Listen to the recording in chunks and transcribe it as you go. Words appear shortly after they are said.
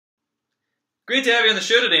Great to have you on the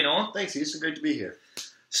show today, Nolan. Thanks, Houston. Great to be here.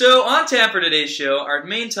 So, on tap for today's show, our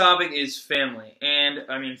main topic is family.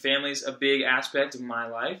 And, family's a big aspect of my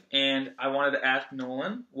life. And I wanted to ask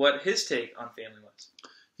Nolan what his take on family was.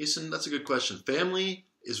 Houston, that's a good question. Family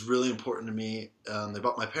is really important to me.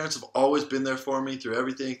 My parents have always been there for me through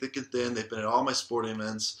everything, thick and thin. They've been at all my sporting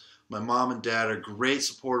events. My mom and dad are great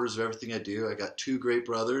supporters of everything I do. I got two great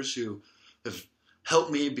brothers who have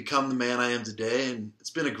helped me become the man I am today. And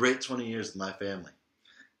it's been a great 20 years with my family.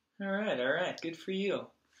 All right. Good for you.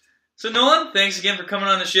 So, Nolan, thanks again for coming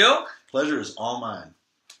on the show. Pleasure is all mine.